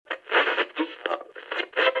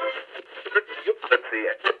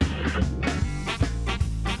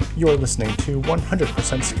You're listening to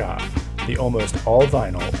 100% Ska, the almost all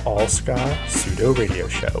vinyl, all ska pseudo radio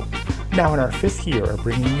show. Now in our 5th year of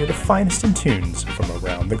bringing you the finest in tunes from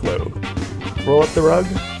around the globe. Roll up the rug,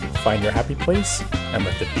 find your happy place, and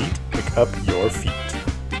let the beat pick up your feet.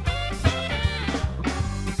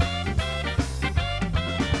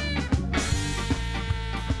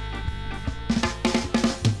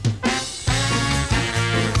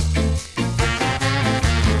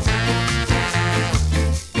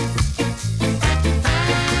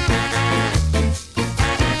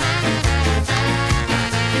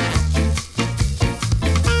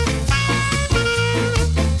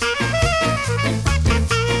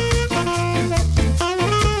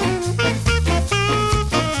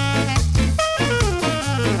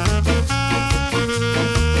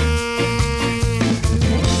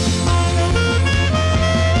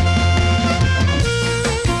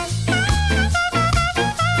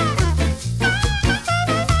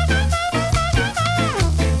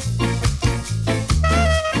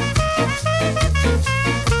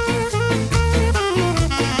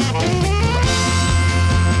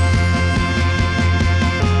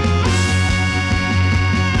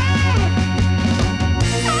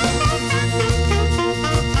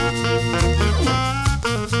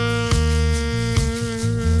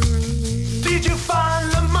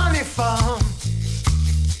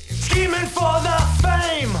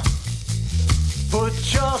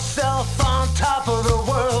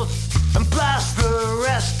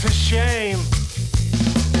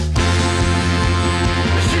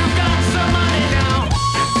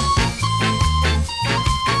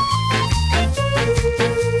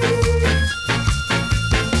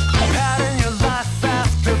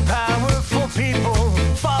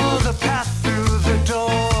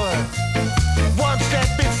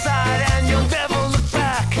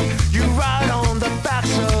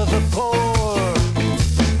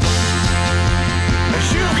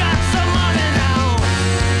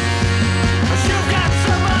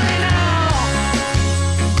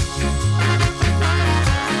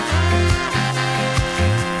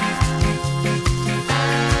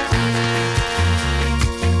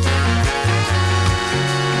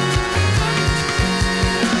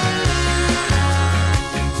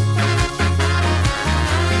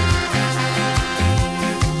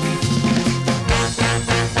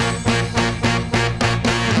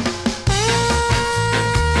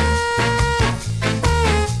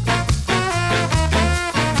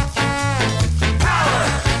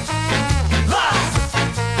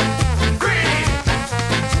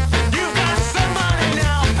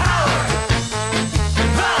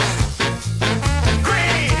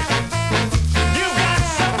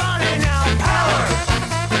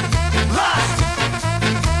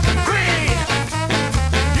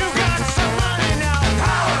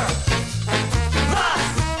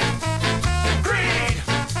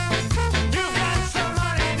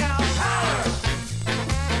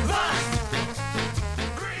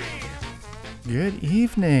 Good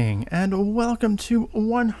evening, and welcome to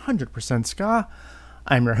 100% Ska.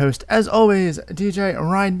 I'm your host, as always, DJ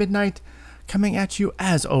Ryan Midnight, coming at you,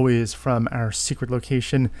 as always, from our secret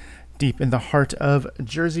location deep in the heart of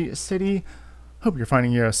Jersey City. Hope you're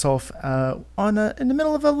finding yourself in the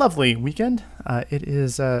middle of a lovely weekend. It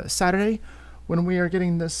is Saturday when we are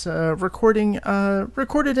getting this recording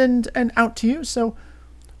recorded and out to you, so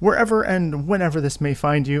wherever and whenever this may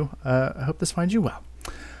find you, I hope this finds you well.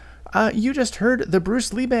 You just heard the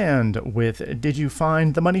Bruce Lee Band with Did You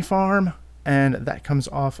Find the Money Farm? And that comes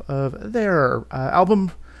off of their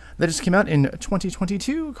album that just came out in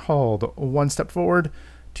 2022 called One Step Forward,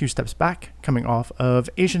 Two Steps Back, coming off of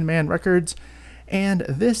Asian Man Records. And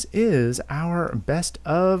this is our Best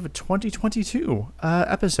of 2022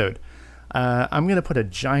 episode. I'm going to put a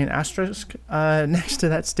giant asterisk next to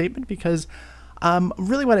that statement because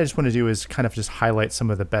really what I just want to do is kind of just highlight some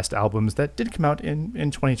of the best albums that did come out in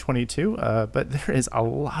 2022, but there is a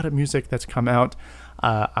lot of music that's come out.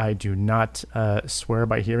 I do not swear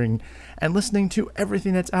by hearing and listening to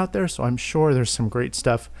everything that's out there, so I'm sure there's some great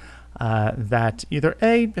stuff that either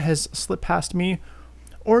A, has slipped past me,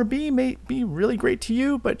 or B, may be really great to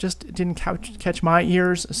you, but just didn't catch my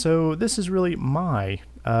ears, so this is really my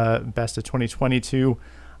Best of 2022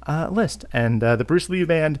 list, and the Bruce Lee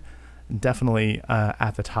Band definitely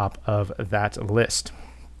at the top of that list.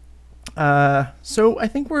 So I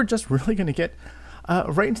think we're just really going to get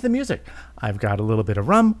right into the music. I've got a little bit of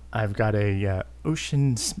rum. I've got a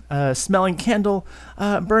ocean smelling candle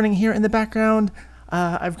burning here in the background.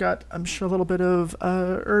 I've got, I'm sure, a little bit of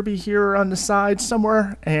herby here on the side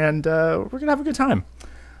somewhere, and we're going to have a good time.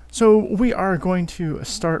 So we are going to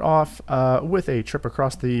start off with a trip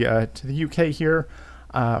across the to the UK here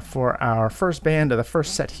for our first band of the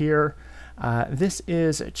first set here. This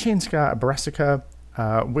is Chainska Brassica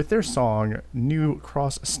with their song New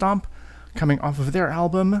Cross Stomp, coming off of their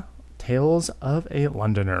album Tales of a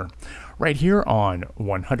Londoner, right here on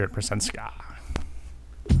 100% Ska.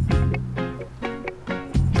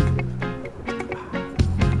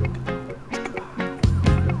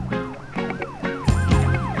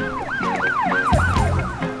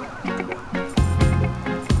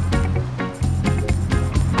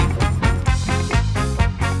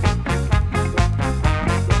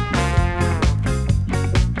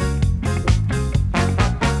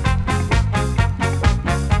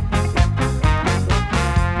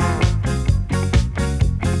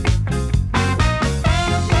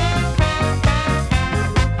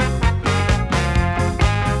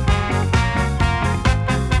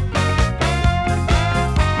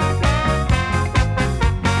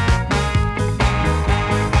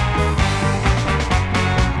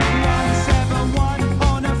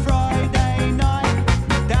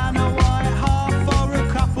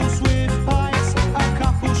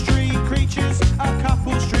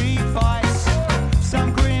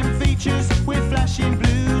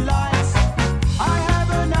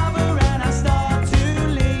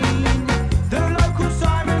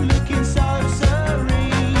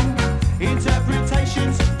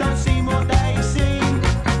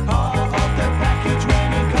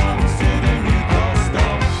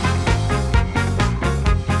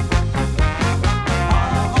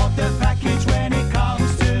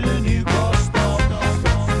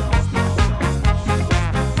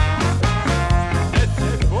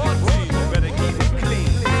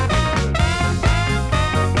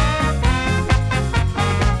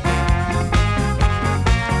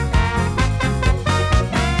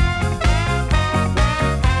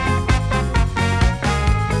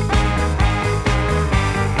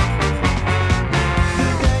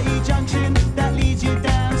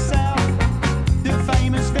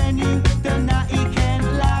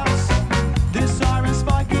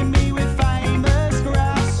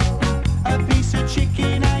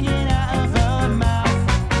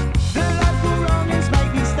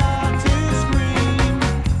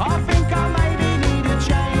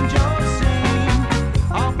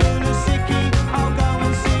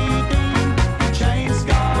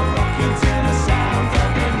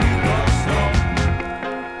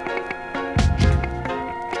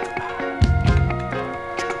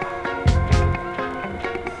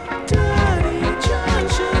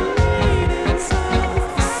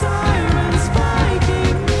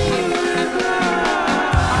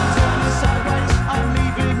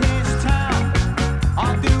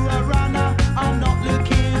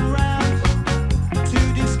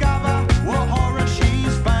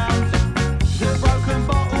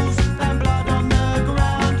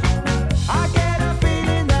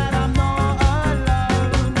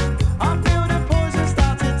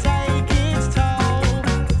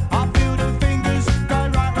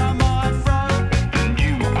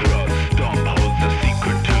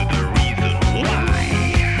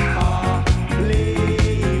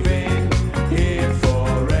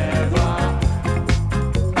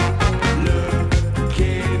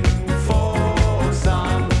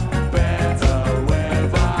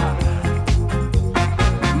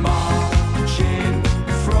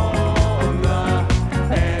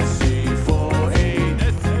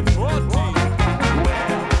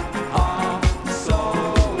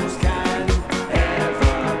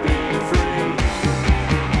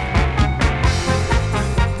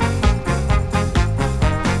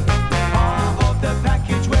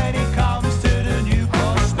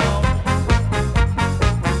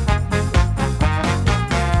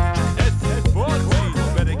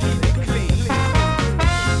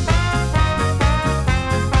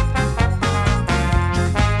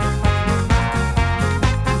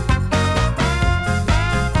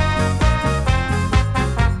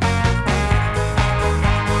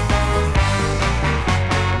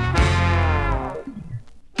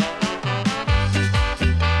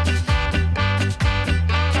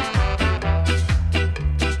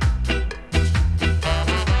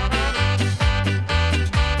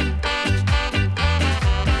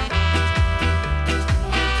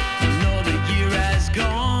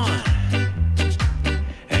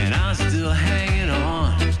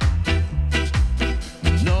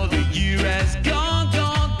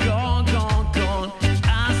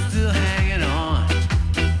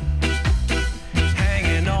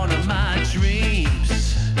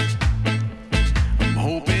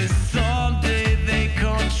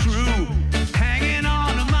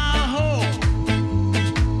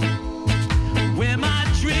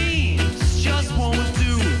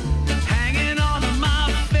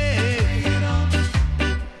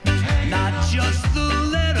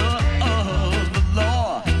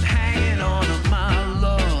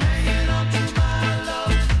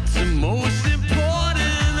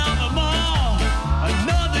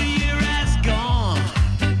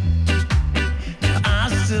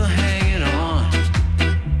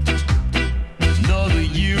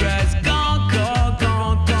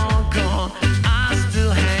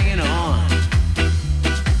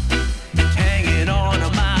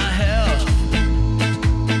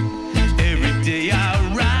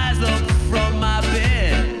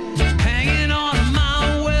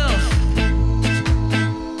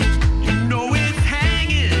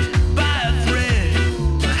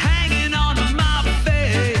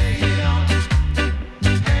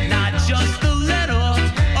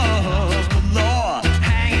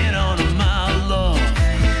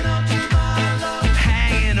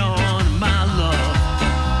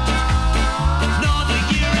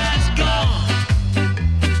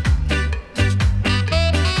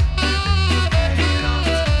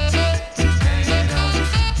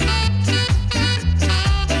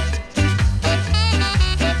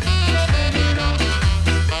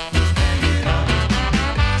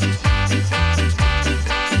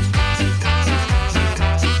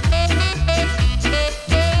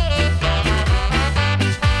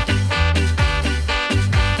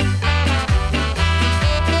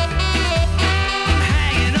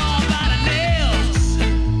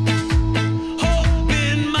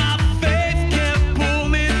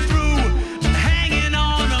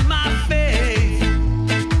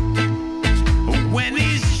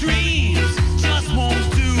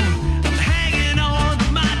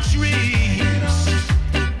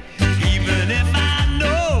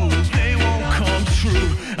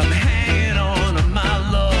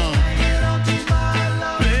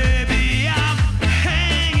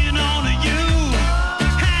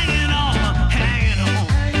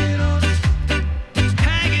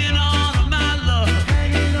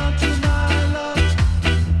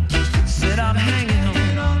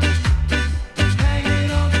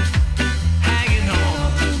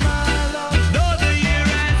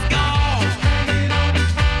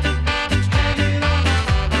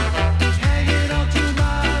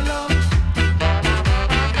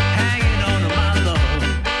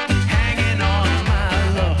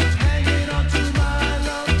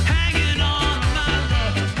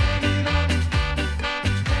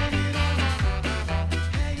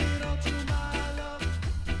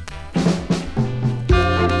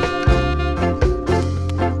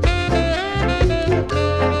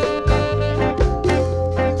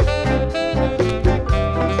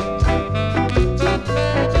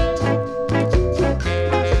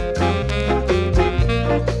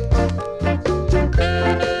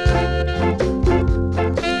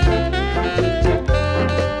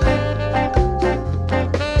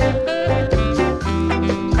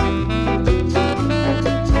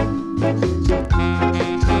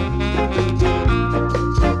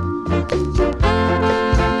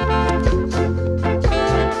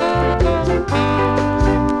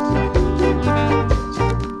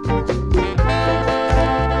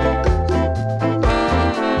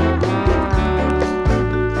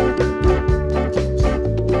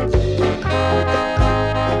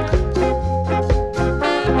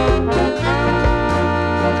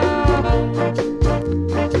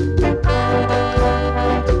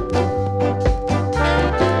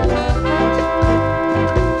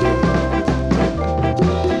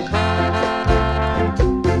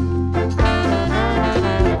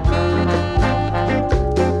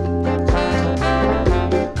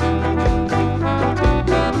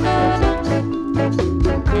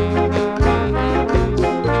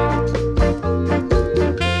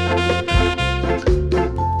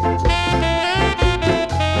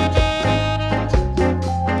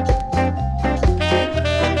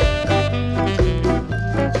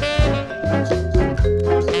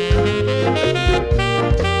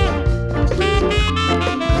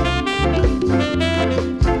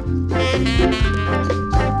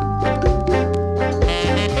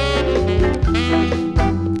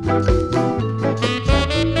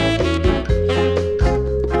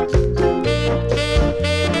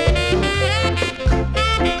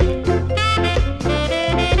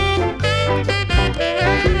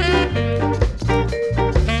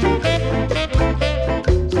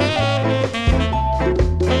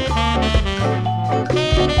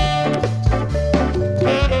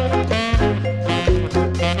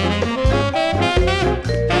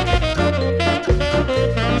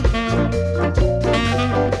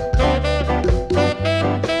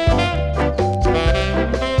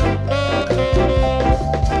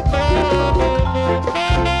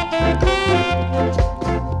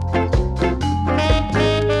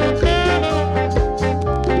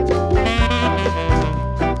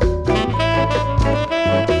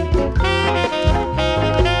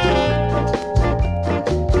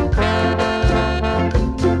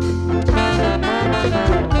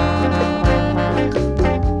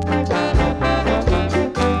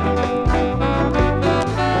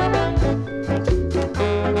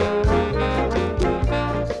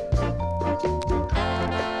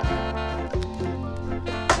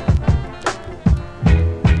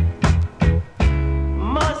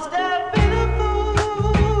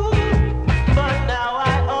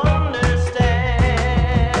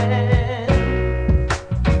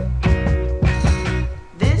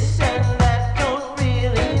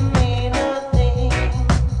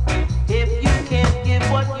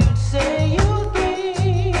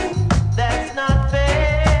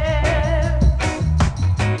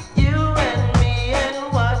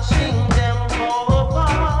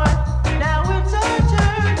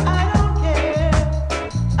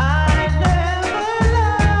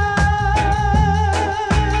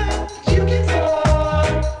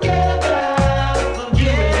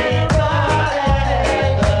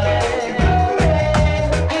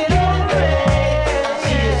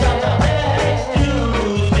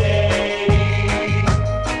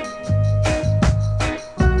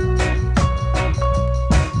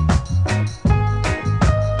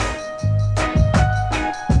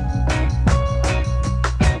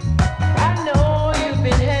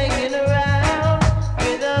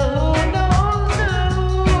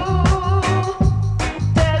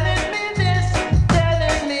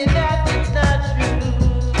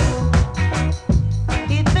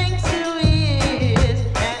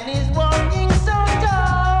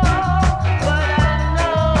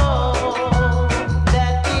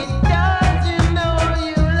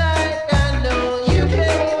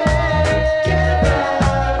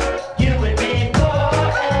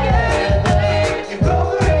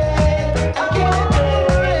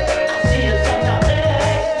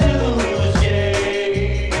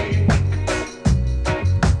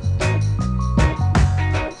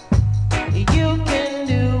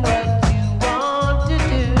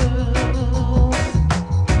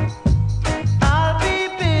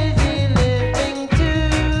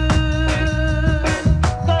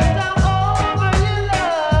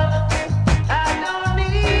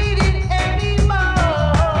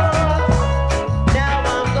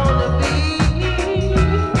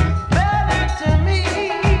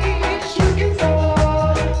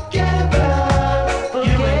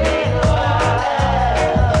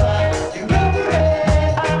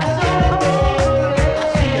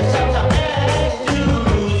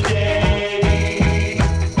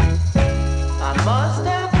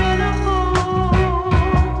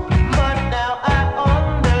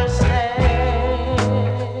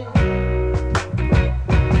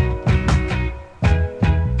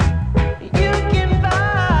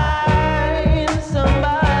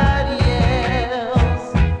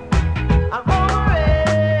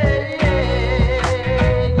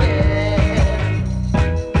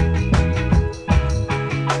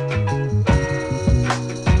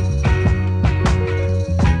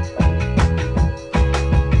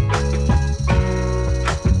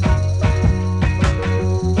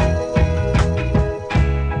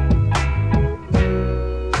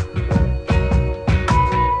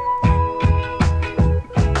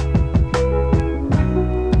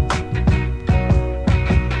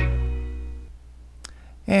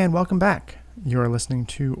 And welcome back. You're listening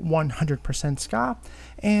to 100% Ska,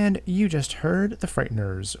 and you just heard The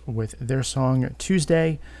Frighteners with their song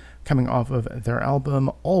Tuesday coming off of their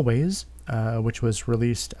album Always, which was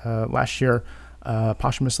released last year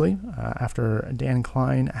posthumously after Dan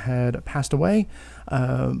Klein had passed away.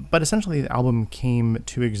 But essentially, the album came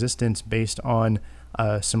to existence based on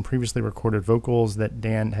some previously recorded vocals that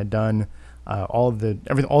Dan had done. All the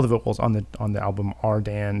vocals on the album are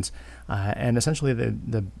Dan's, and essentially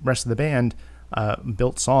the rest of the band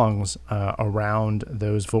built songs around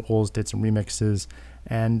those vocals, did some remixes,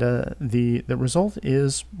 and the result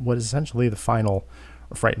is what is essentially the final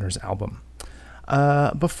Frighteners album.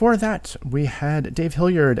 Before that, we had Dave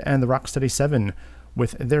Hilliard and the Rocksteady 7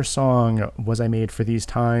 with their song Was I Made for These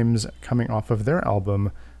Times, coming off of their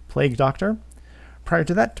album Plague Doctor. Prior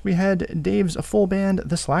to that, we had Dave's full band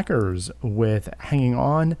The Slackers with Hanging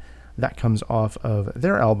On. That comes off of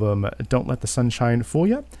their album Don't Let the Sunshine Fool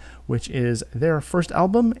Ya, which is their first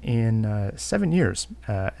album in 7 years,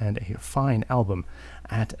 and a fine album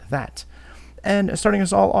at that. And starting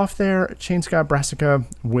us all off there, Chainska Brassica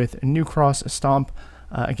with New Cross Stomp,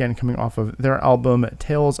 again coming off of their album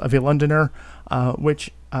Tales of a Londoner,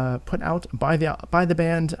 which put out by the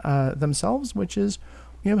band themselves, which is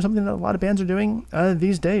something that a lot of bands are doing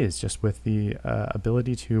these days, just with the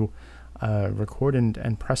ability to record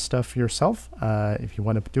and press stuff yourself. If you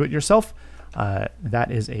want to do it yourself,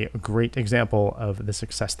 that is a great example of the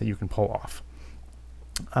success that you can pull off.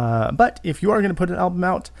 But if you are going to put an album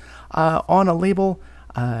out on a label,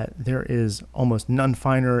 there is almost none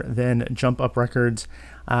finer than Jump Up Records.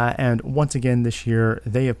 And once again this year,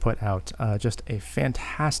 they have put out just a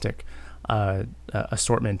fantastic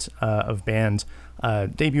assortment of bands.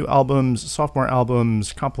 Debut albums, sophomore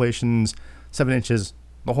albums, compilations, 7 inches,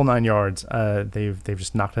 the whole 9 yards. They've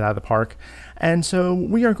just knocked it out of the park. And so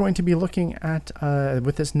we are going to be looking at,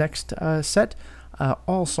 with this next set,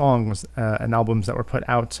 all songs and albums that were put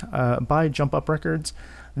out by Jump Up Records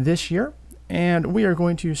this year. And we are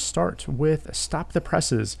going to start with Stop the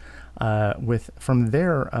Presses from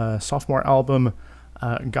their sophomore album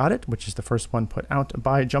Got It, which is the first one put out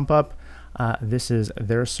by Jump Up. This is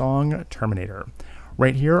their song Terminator,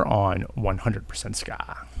 right here on 100%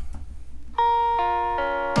 Ska.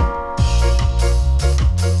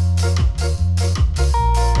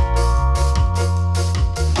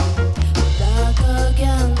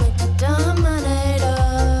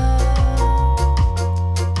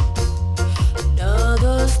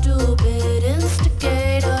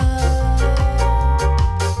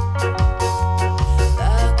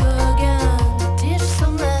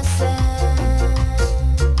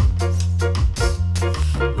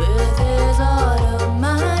 With his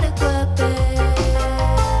automatic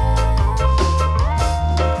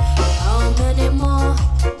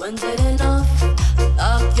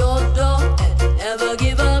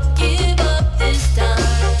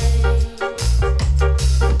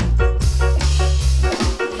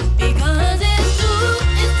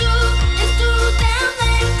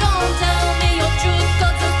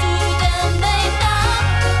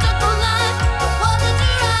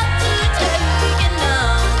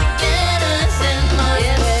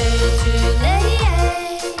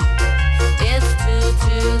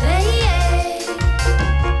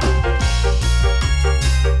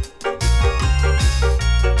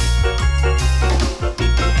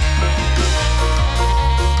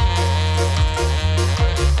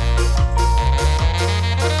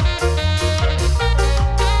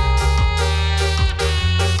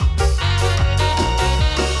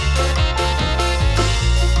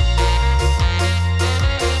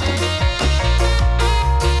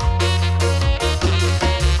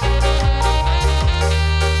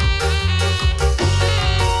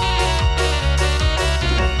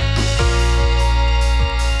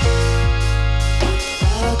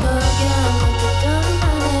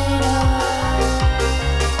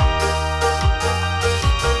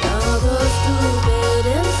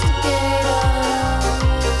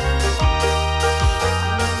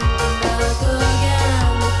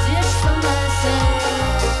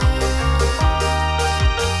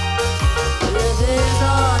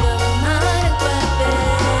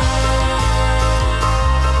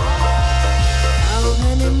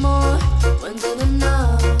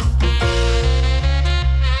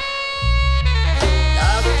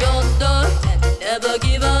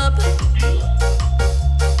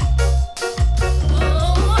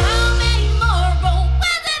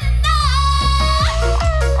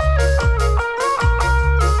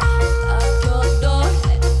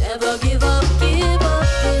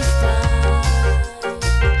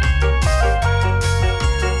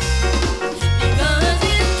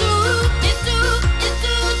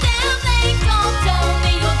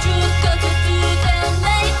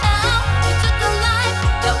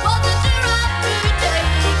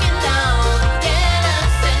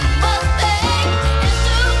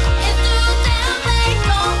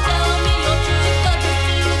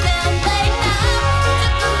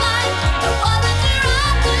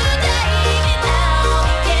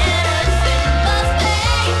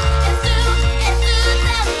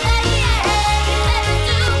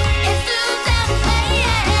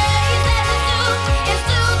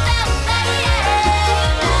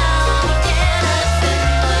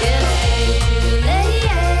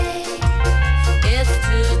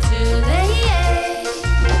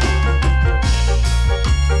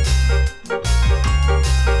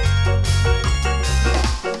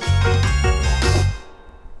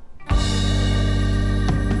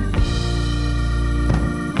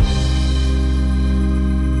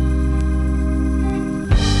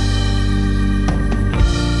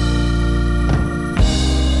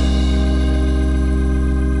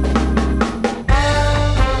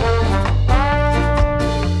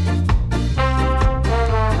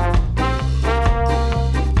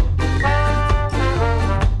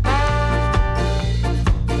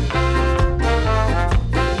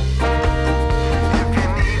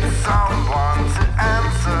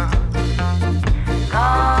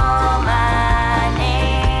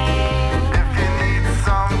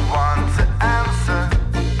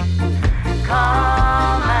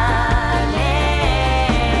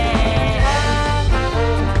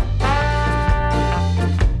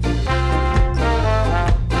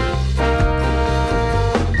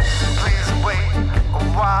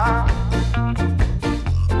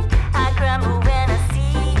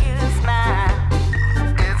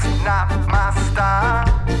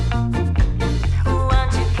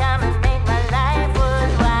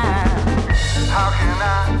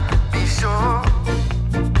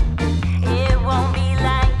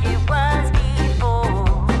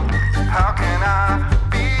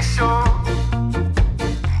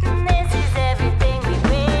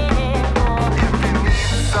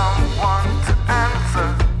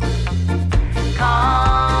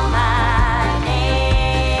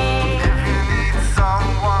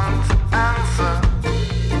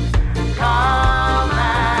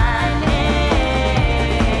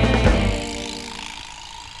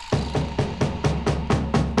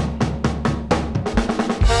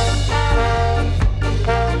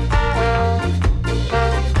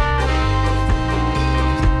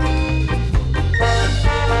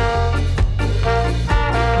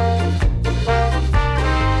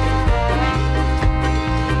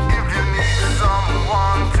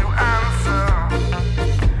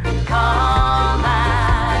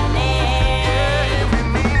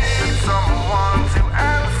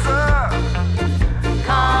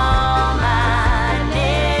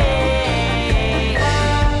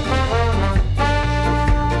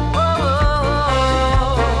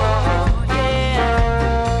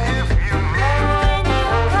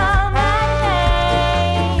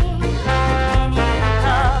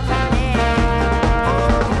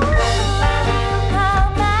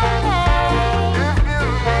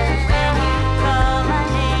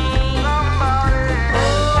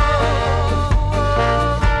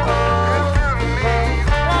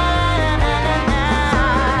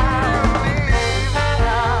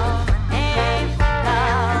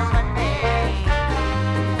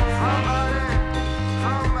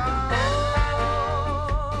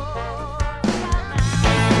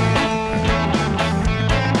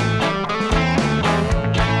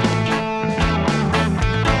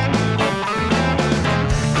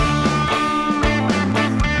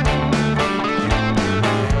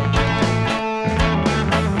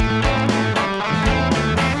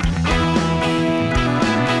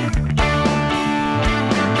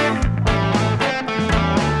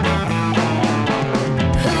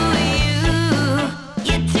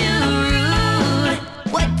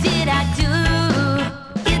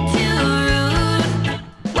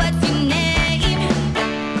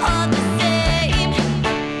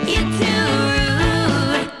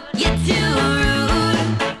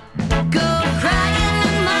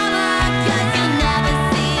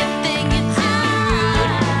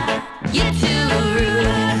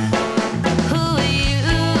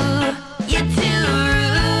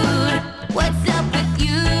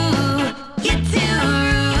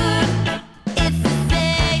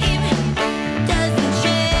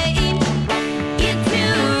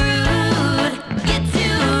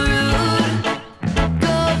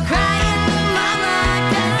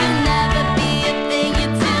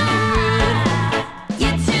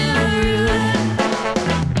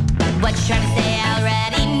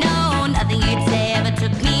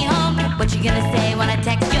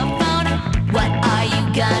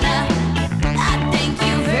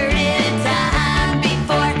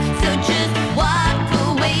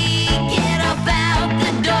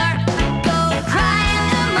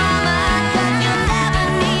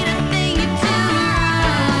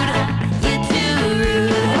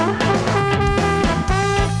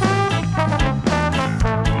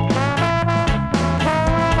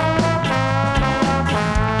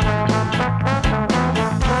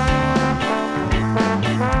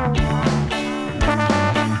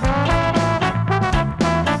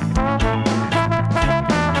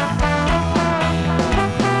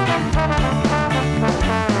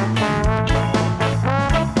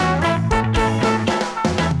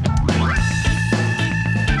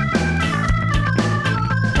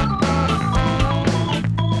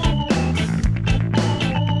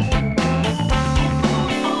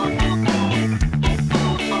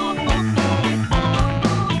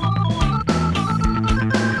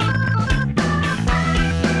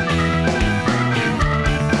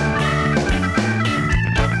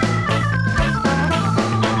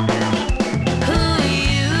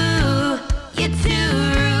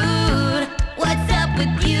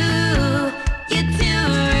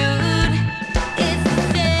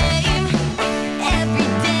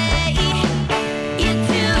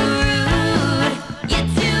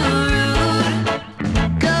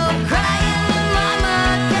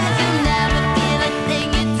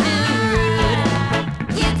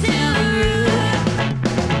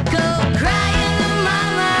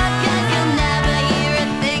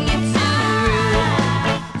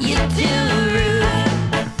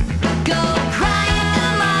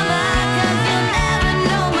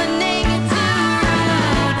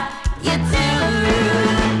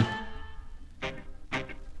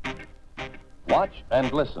Watch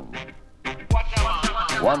and listen.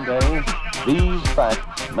 One day, these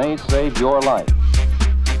facts may save your life.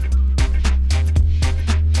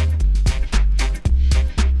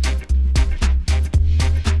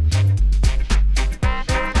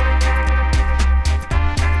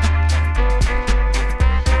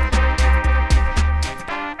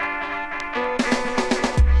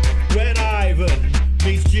 When Ivan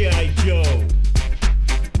meets G.I. Joe,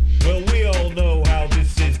 well, we all know how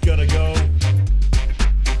this is gonna go.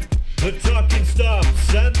 The talking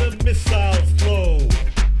stops and the missiles flow.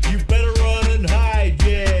 You better run and hide,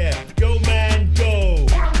 yeah. Go, man, go.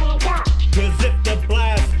 'Cause if the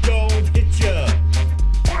blast don't hit ya,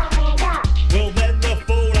 well, then the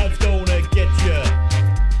fallout's gonna get ya.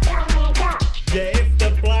 Yeah, if the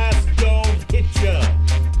blast don't hit ya,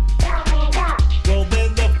 well,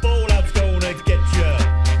 then the fallout's gonna get ya.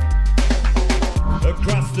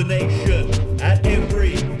 Across the nation, at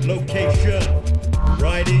every location,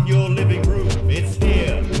 right in your living room, it's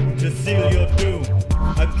here to seal your doom.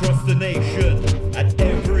 Across the nation, at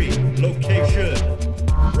every location,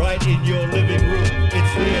 right in your living room,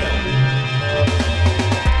 it's here.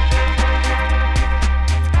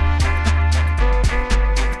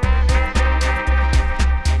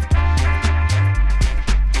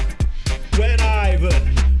 When Ivan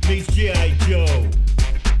meets G.I. Joe,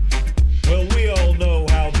 well, we all know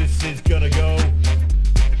how this is gonna go.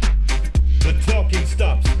 The talking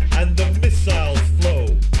stops and the missiles flow.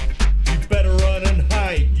 You better run and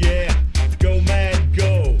hide, yeah. Go, man,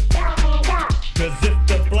 go. 'Cause if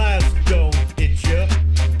the blast don't hit ya,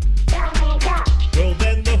 well,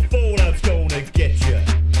 then the fallout's gonna get ya.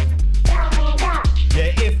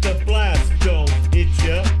 Yeah, if the blast don't hit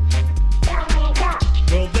ya,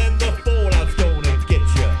 well, then the fallout's gonna get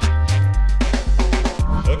ya.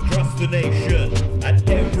 Across the nation, at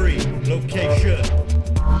every location,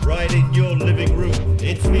 right in your living room,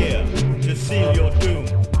 it's here to seal your doom.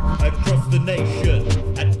 Across the nation,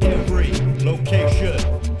 at every location,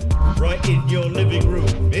 right in your living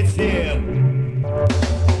room, it's here.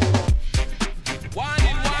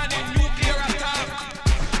 Warning, nuclear attack!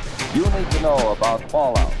 You need to know about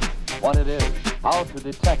fallout, what it is, how to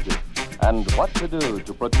detect it, and what to do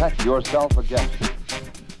to protect yourself against it.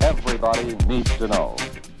 Everybody needs to know.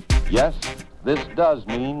 Yes, this does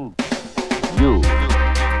mean you.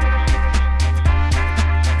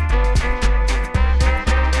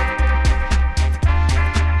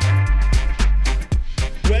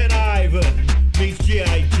 When Ivan meets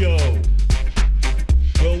G.I. Joe,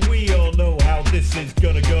 well, we all know how this is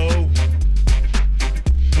gonna go.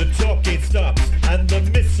 The talking stops and the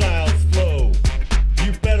missiles flow.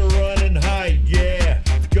 You better run and hide, yeah.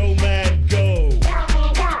 Go, man, go.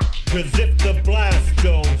 'Cause if the blast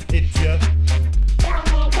don't hit ya,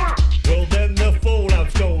 well, then the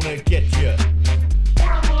fallout's gonna get ya.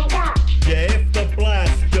 Yeah, if the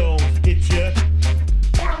blast don't hit ya,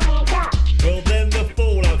 well, then the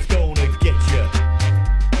fallout's gonna get ya.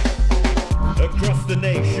 Across the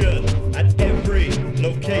nation, at every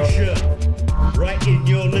location, right in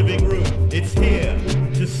your living room, it's here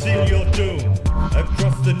to seal your doom.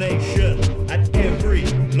 Across the nation, at every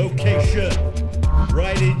location,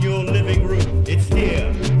 right in your living room, it's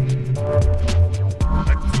here.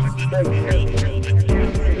 Across the nation, at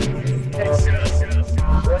every location,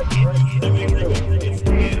 right in your living room, it's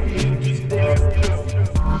here to seal your doom.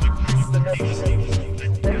 Across the nation,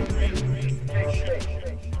 at every location,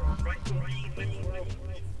 right in your living room,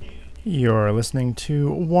 it's here. You're listening to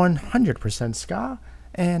 100% Ska,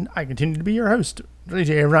 and I continue to be your host,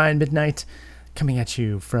 DJ Ryan Midnight, coming at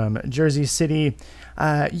you from Jersey City.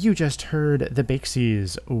 You just heard the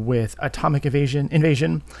Bakesies with Atomic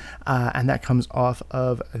Invasion, and that comes off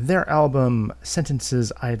of their album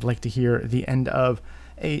Sentences I'd Like to Hear, the end of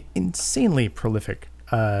a insanely prolific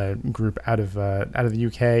group out of the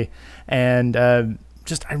UK, and I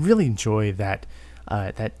really enjoy that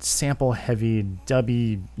sample heavy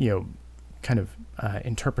dubby, kind of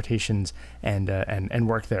interpretations and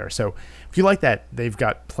work there. So if you like that, they've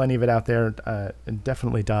got plenty of it out there.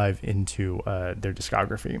 Definitely dive into their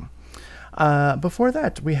discography. Before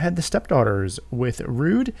that, we had the Stepdaughters with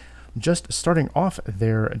Rude, just starting off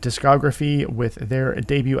their discography with their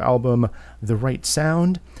debut album, The Right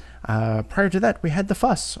Sound. Prior to that, we had The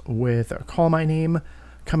Fuss with Call My Name,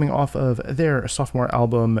 coming off of their sophomore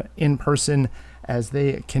album, In Person, as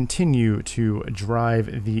they continue to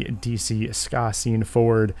drive the DC ska scene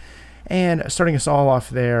forward. And starting us all off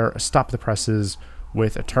there, Stop the Presses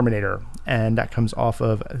with Terminator, and that comes off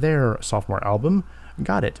of their sophomore album,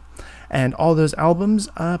 Got It. And all those albums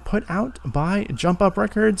put out by Jump Up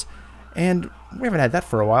Records, And we haven't had that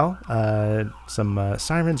for a while. Some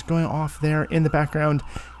sirens going off there in the background,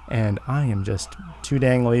 and I am just too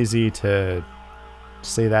dang lazy to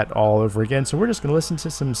say that all over again. So we're just going to listen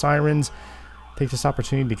to some sirens, take this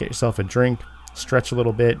opportunity to get yourself a drink, stretch a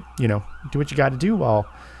little bit, do what you got to do while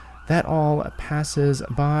that all passes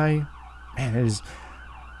by. Man,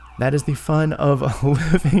 that is the fun of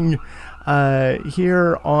living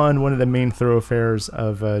here on one of the main thoroughfares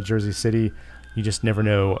of Jersey City. You just never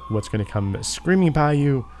know what's going to come screaming by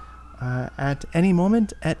you at any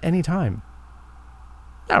moment, at any time.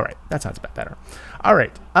 All right, that sounds a bit better. All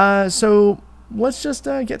right, so let's just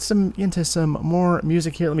get into some more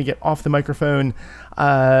music here. Let me get off the microphone.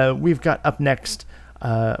 We've got up next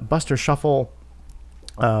Buster Shuffle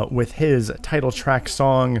with his title track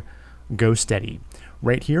song, Go Steady,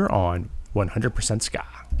 right here on 100% Ska.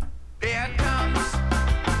 Here comes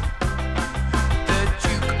the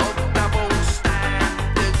Duke of Double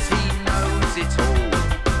Standards. He knows it all.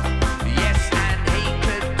 Yes, and he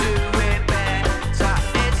could do it better.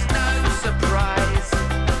 It's no surprise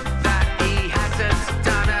that he hasn't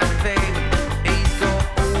done a thing. He's got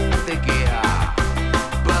all the gear,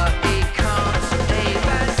 but he can't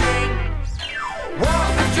even sing.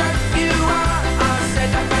 What a jerk you are! I said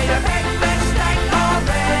I made a big mistake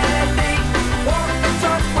already. What the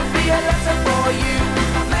top would be a lesson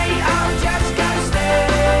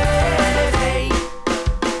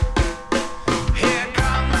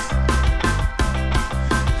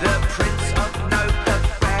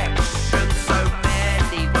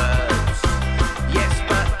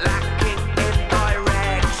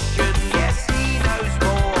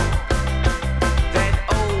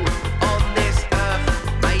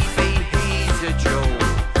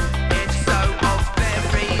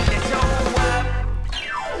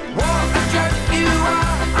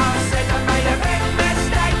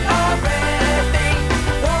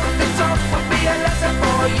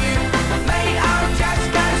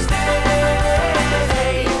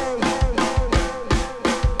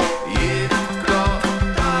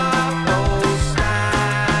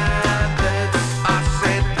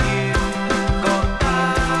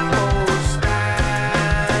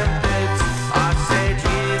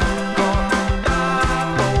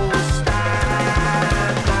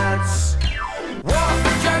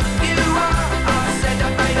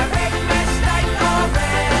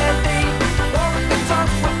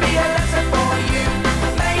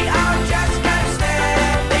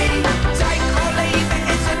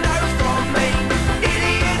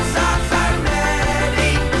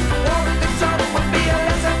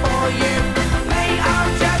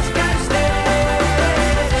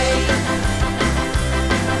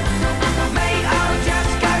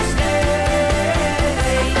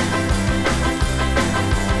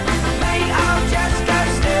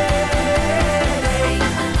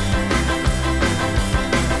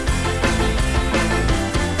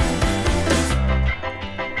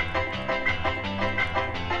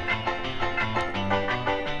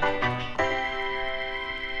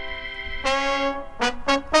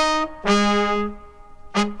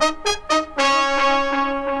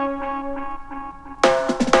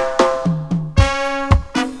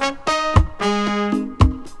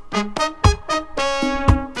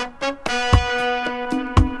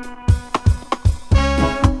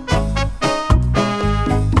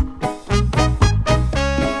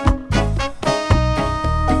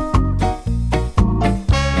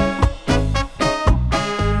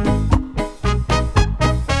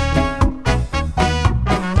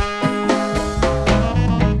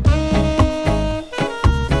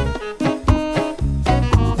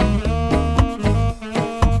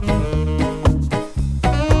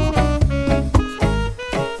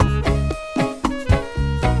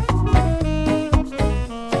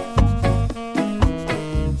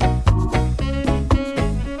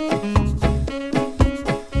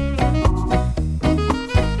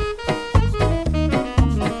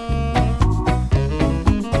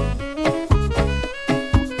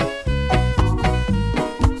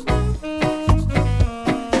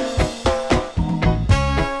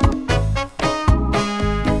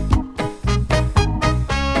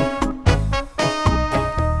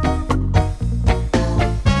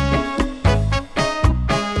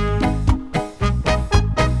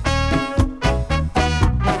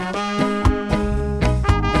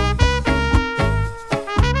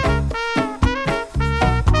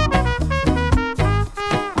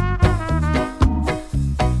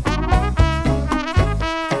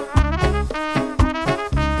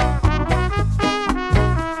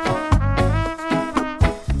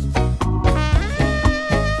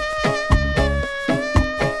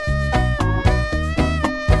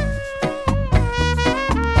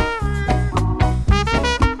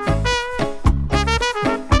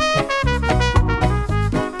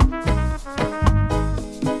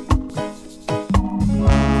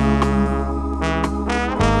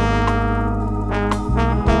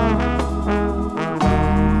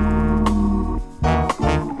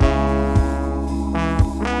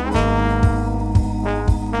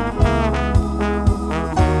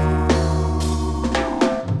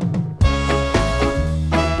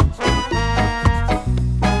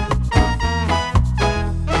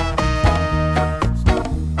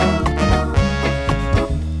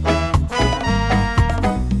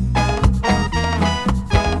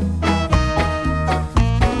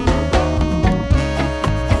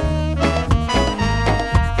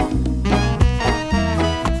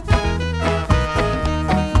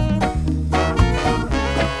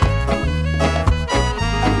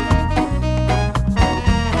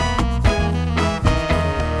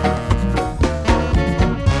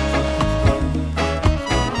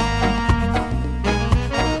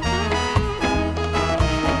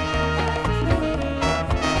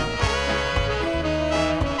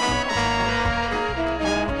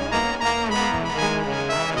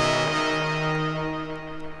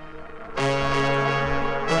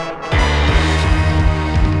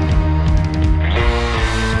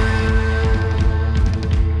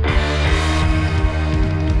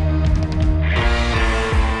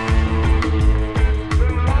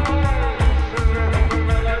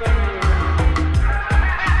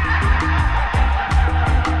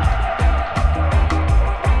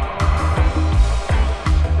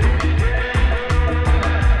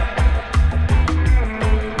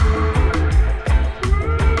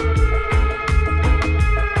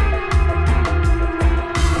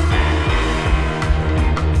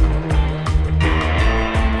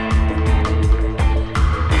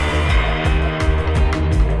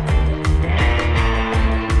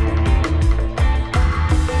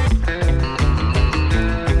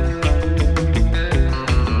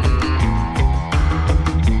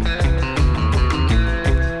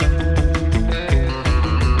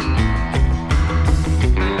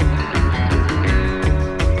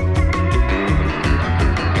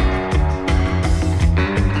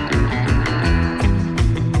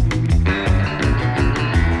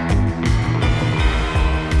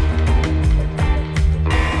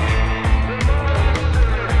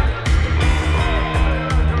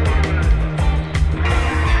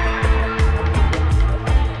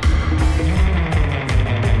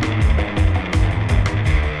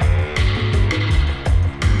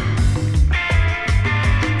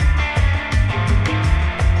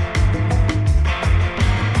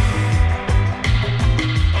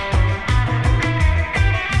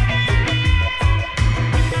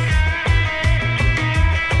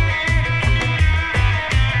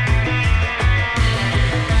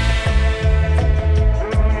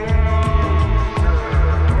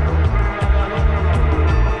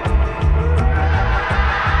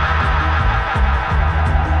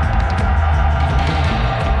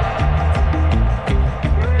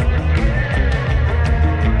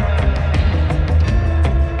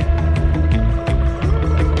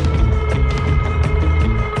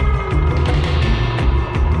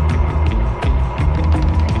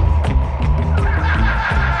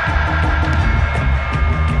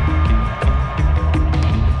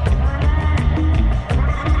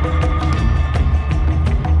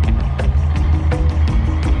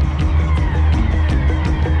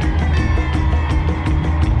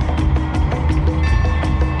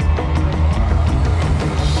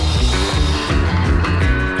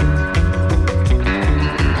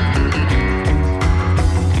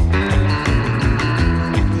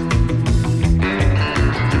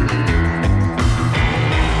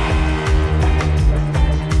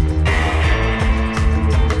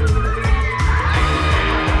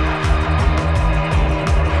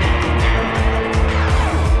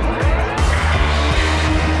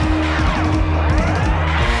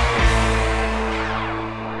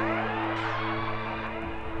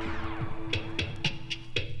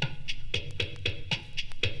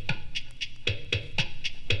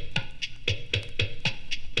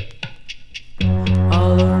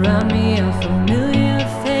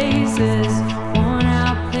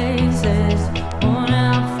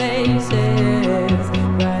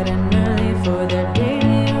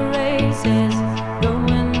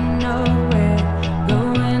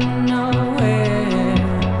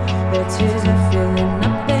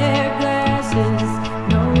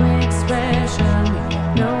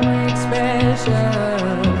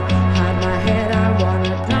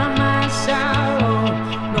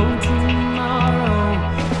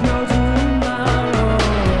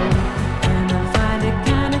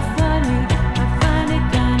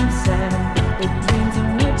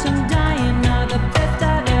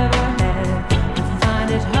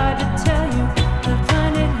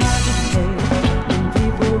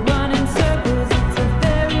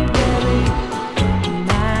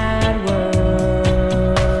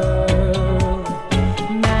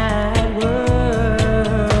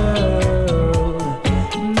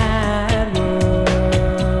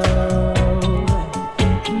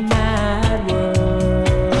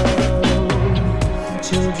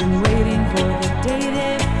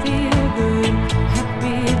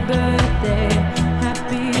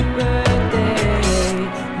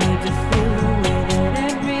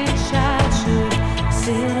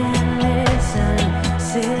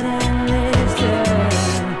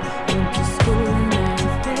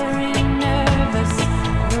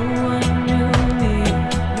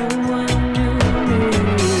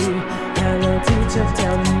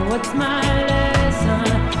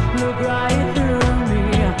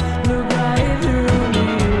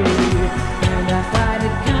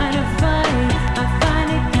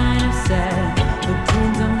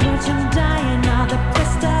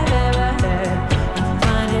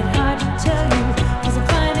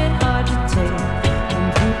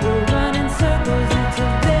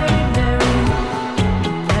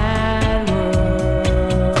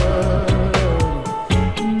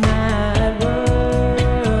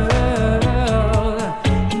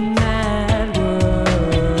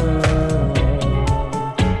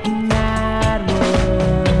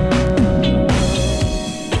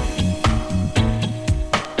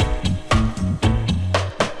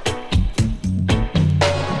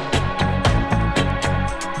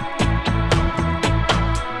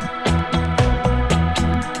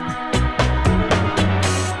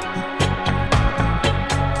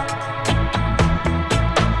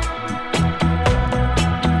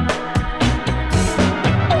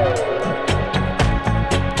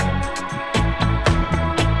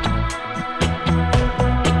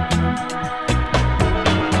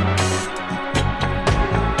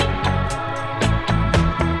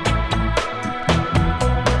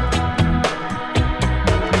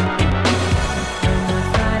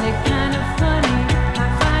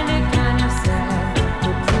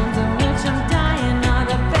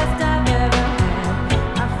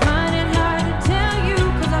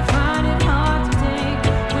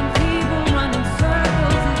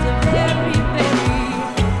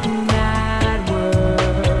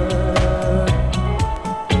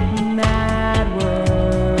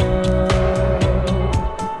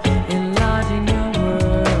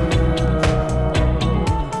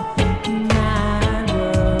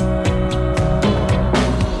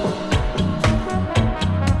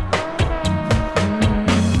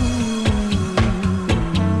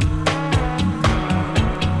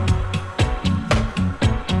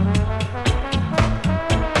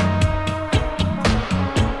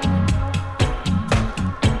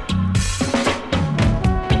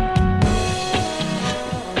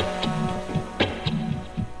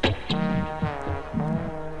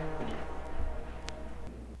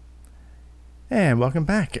And welcome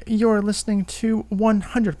back. You're listening to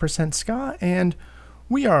 100% Ska, and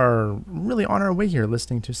we are really on our way here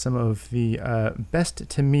listening to some of the best,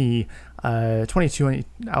 to me, 22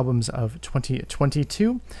 albums of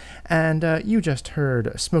 2022. And you just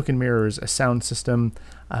heard Smoke and Mirrors Sound System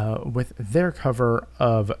with their cover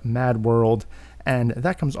of Mad World, and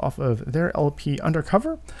that comes off of their LP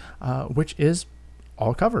Undercover, which is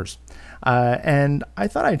all covers. And I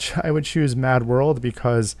thought I would choose Mad World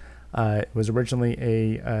because it was originally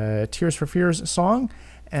a Tears for Fears song,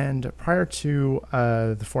 and prior to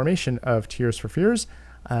the formation of Tears for Fears,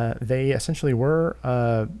 they essentially were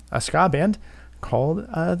a ska band called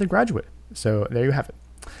The Graduate. So there you have it.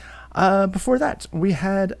 Before that, we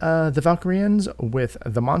had the Valkyrians with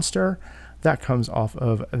The Monster. That comes off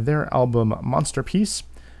of their album Monster Peace.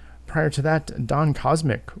 Prior to that, Don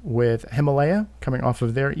Cosmic with Himalaya, coming off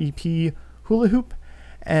of their EP Hula Hoop.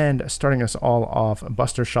 And starting us all off,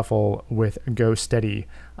 Buster Shuffle with Go Steady,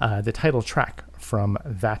 the title track from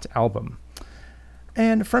that album.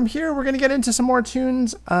 And from here, we're going to get into some more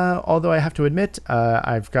tunes, although I have to admit,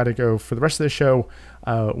 I've got to go for the rest of the show.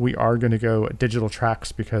 We are going to go digital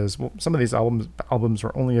tracks because some of these albums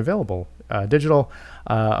were only available digital.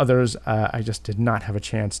 Others, I just did not have a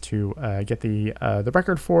chance to get the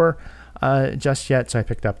record for just yet, so I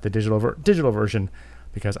picked up the digital version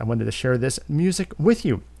because I wanted to share this music with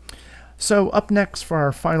you. So up next for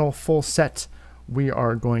our final full set, we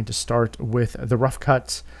are going to start with The Rough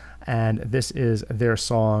Cuts, and this is their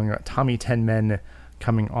song Tommy 10 Men,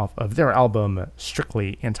 coming off of their album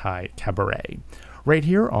Strictly Anti-Cabaret, right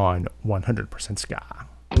here on 100% Ska.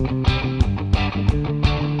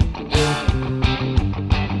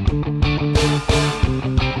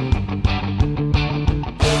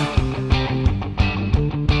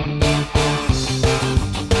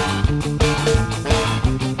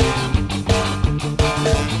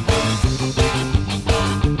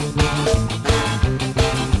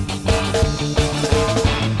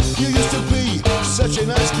 Such a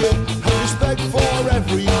nice kid, have respect for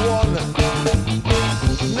everyone.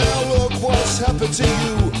 Now look what's happened to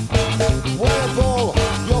you. Where have all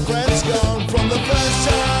your friends gone from the first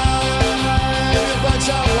time you brought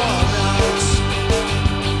someone out?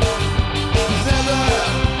 You've never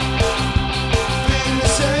been the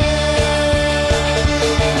same.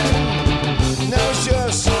 Now it's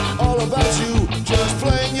just all about you, just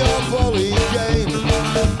playing your bully game.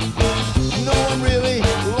 No one really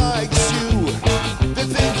likes you. They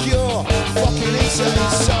think you're fucking insane.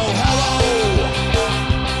 So hello,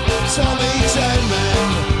 Tommy 10 Men,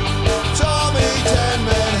 Tommy 10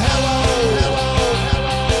 Men. Hello, hello,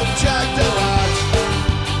 hello, Jack the Lad.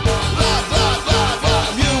 Lad,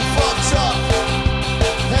 you fucked up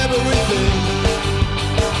everything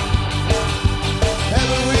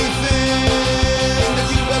that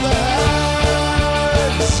you've ever had.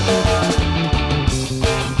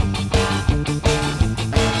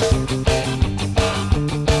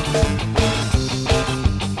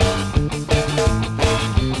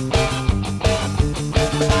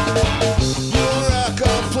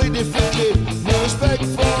 Different kid, no respect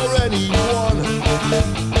for anyone.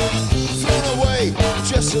 Thrown away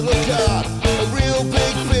just to look at a real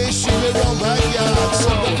big fish in your own backyard. So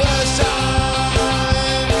the first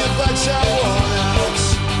time you bite someone else,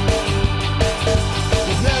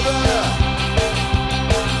 you've never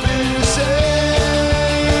been the same.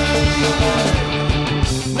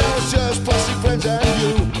 Now it's just plastic friends and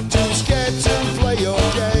you, too scared to play your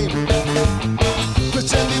game,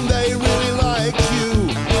 pretending they really like you.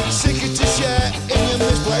 Ticket to share in your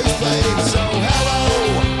misplaced plane. So hello,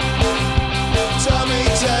 Tommy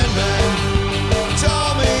 10 Men,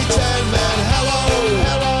 Tommy 10 Men. Hello,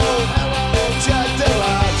 hello, hello, Jack the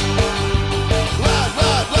Lad. Lad,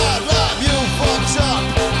 you fucked up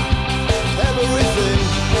everything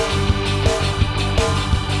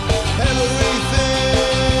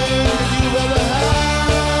that you've ever had.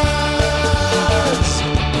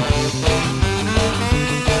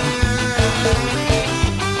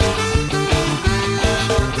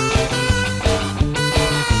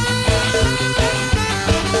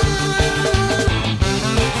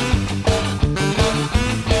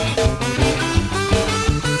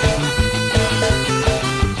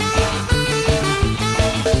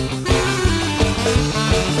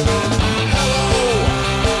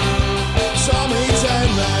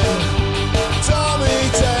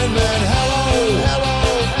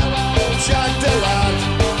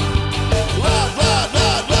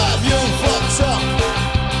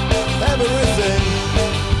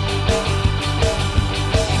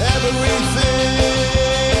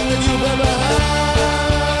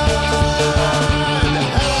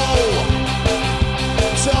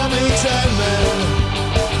 Tommy 10 Men.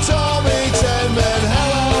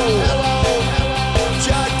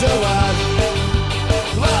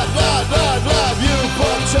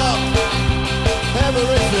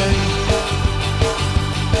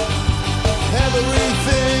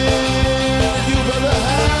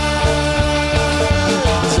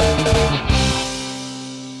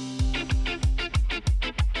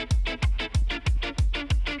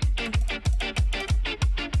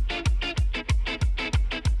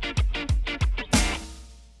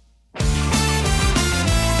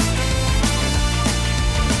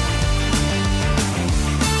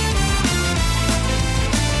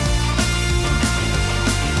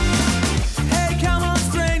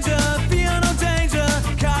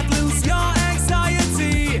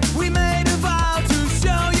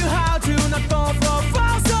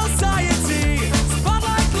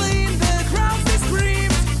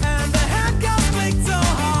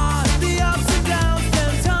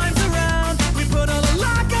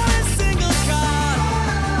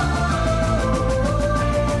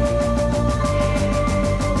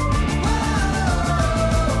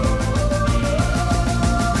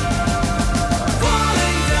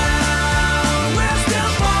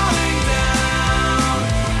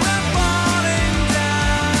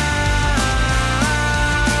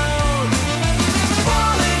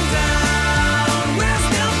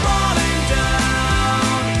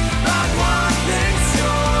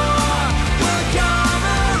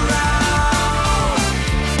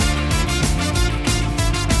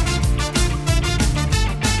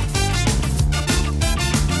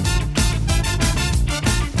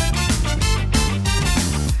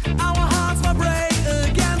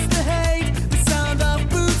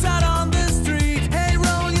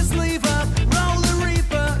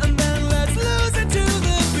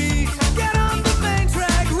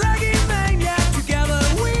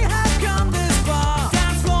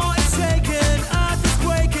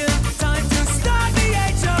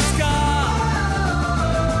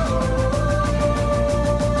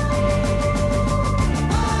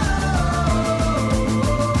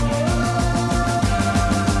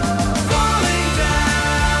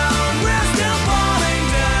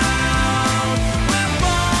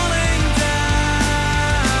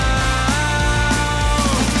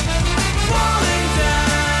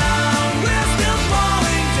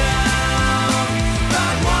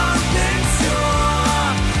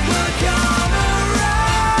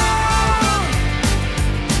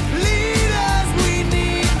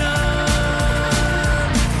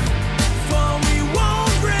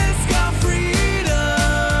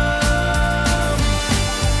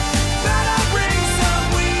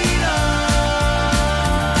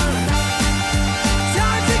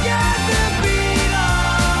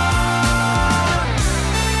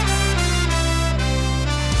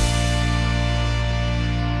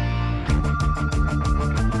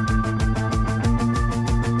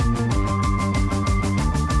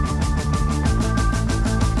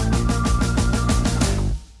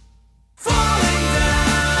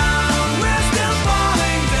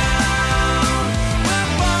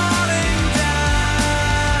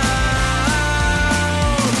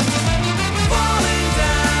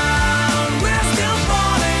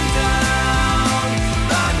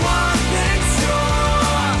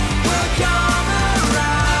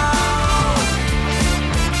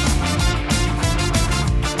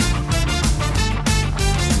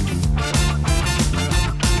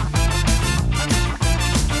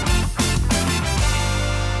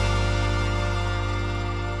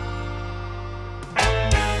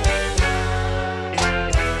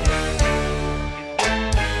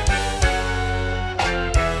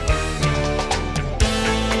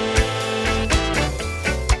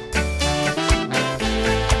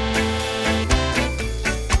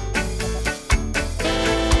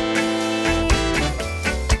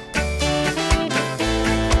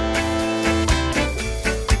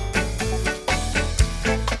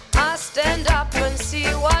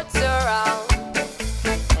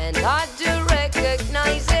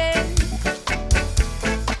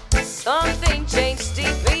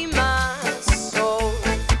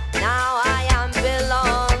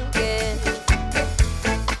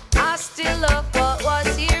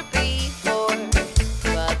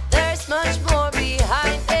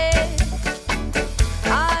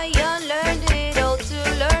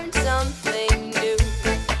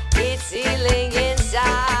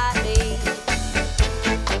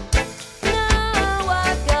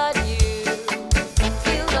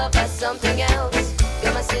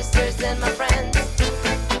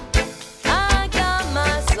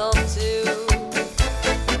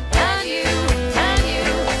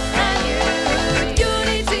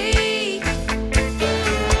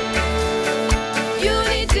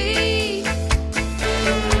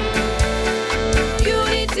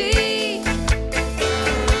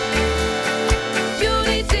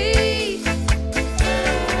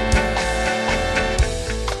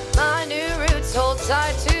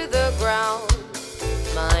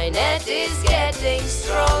 net is getting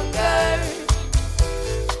stronger.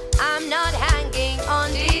 I'm not hanging on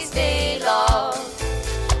Disney long,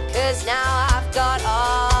 'cause now I've got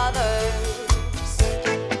others.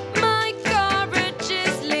 My coverage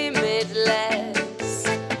is limitless.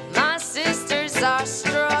 My sisters are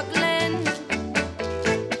struggling,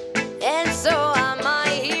 and so am I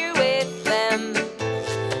here with them,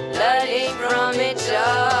 learning from each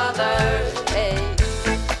other. Hey.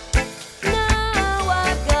 Now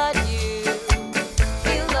I've got you.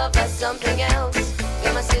 Feel love as something else.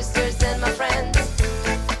 Got my sisters and my friends.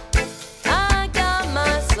 I got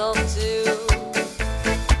myself too.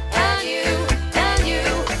 And you, and you,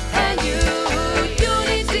 and you.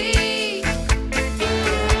 Unity.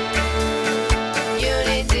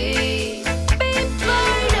 Unity. Be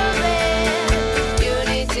part of it.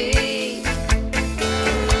 Unity.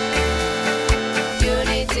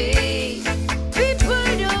 Unity. Be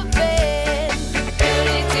part of it.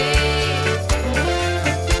 Unity.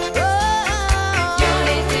 Oh.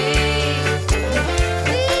 Unity.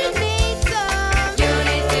 We need some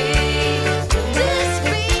unity. Just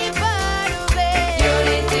be part of it.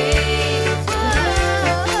 Unity. Oh.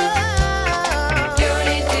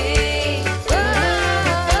 Unity. Oh.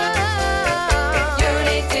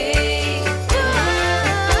 Unity. Oh.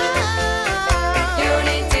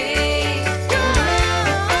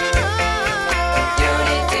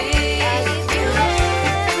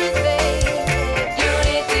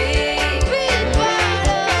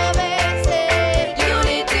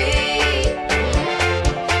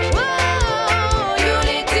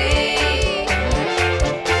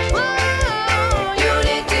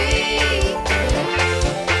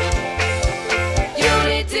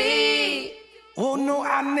 Unity. Oh no,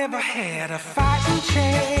 I never had a fighting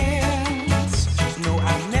chance. No,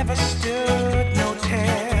 I never stood no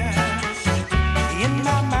test. In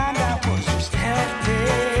my mind, I was just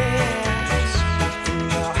helpless. In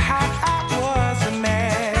the heart, I was a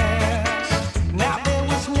mess. Now there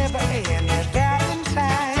was never any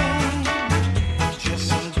Valentine, just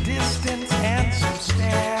some distance and some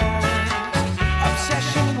stares.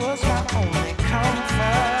 Obsession was my only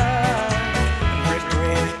comfort.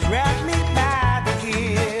 Regret it grabbed me by the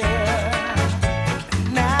ear.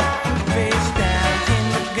 Now I'm face down in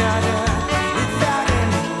the gutter.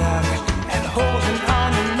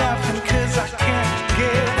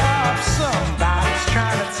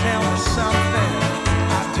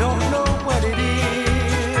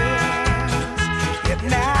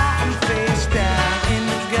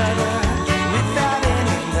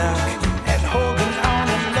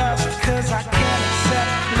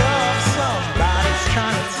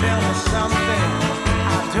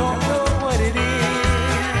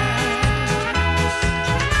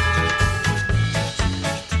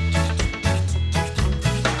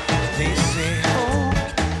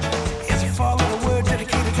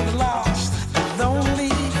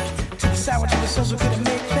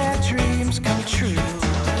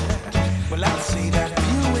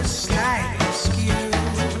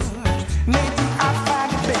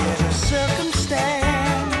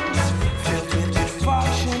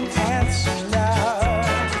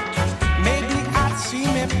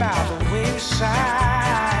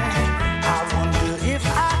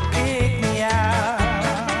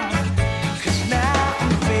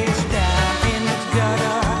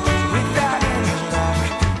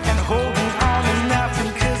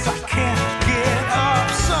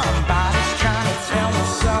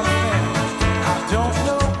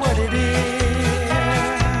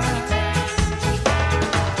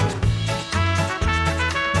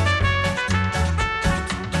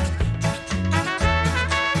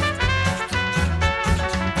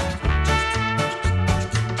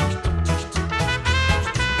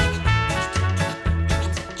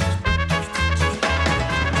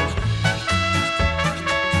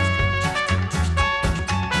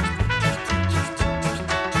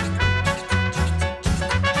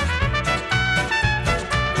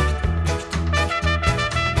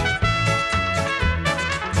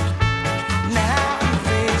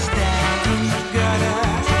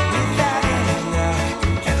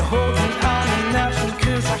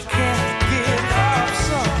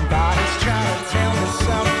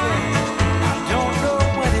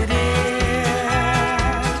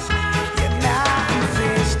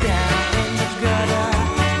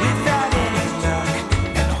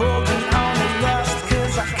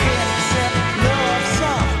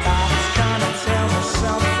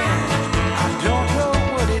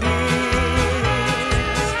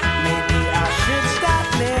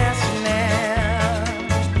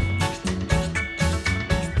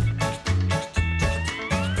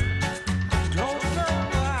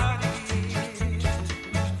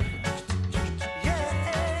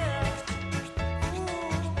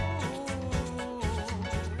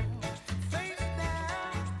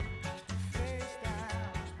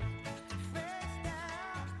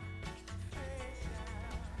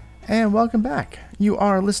 And welcome back. You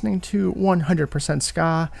are listening to 100%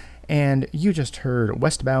 Ska, and you just heard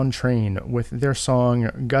Westbound Train with their song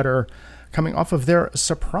Gutter, coming off of their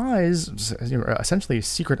surprise, essentially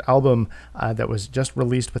secret album that was just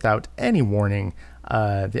released without any warning,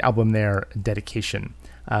 the album there, Dedication,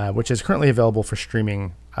 which is currently available for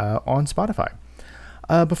streaming on Spotify.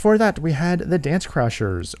 Before that, we had the Dance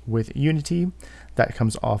Crashers with Unity. That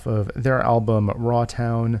comes off of their album Raw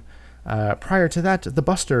Town. Prior to that, the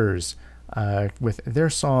Busters with their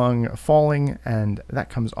song Falling, and that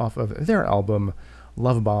comes off of their album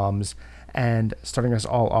Love Bombs. And starting us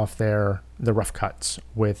all off there, the Rough Cuts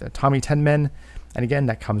with Tommy 10 Men, and again,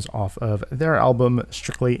 that comes off of their album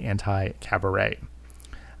Strictly Anti-Cabaret.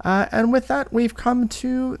 And with that, we've come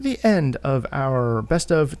to the end of our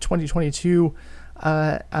Best of 2022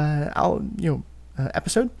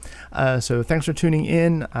 episode. So thanks for tuning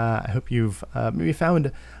in. I hope you've maybe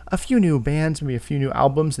found a few new bands, maybe a few new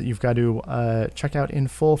albums that you've got to check out in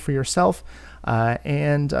full for yourself.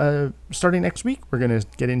 And starting next week, we're going to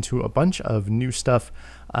get into a bunch of new stuff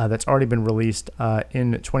that's already been released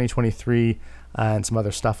in 2023, and some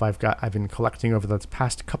other stuff I've been collecting over the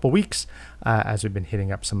past couple weeks as we've been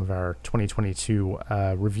hitting up some of our 2022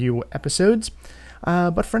 review episodes.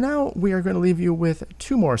 But for now, we are going to leave you with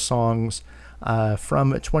two more songs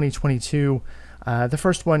from 2022. The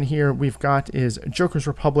first one here we've got is Joker's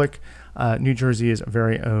Republic, New Jersey's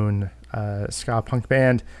very own ska punk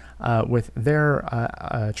band, with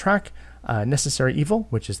their track Necessary Evil,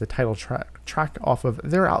 which is the title track off of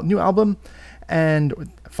their new album.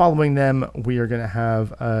 And following them, we are going to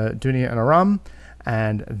have Dunia and Aram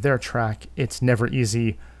and their track It's Never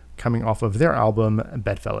Easy, coming off of their album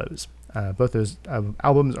Bedfellows. Both those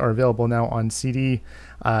albums are available now on CD,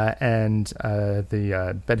 and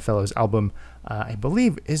the Bedfellows album, I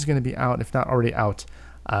believe, is going to be out, if not already out,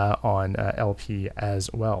 on LP as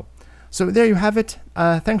well. So there you have it.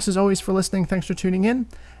 Thanks as always for listening. Thanks for tuning in,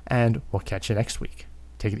 and we'll catch you next week.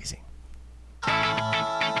 Take it easy.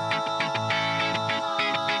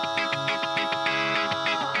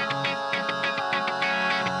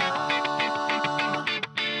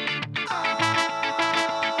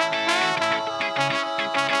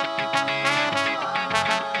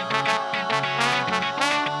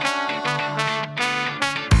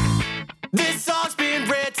 This song's been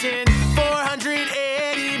written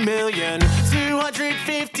 480 million,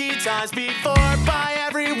 250 times before by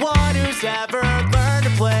everyone who's ever learned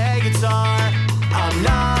to play guitar. I'm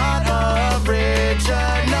not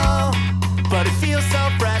original, but it feels so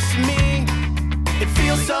fresh to me. It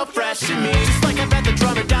feels so fresh to me. Just like I bet the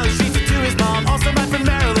drummer down the street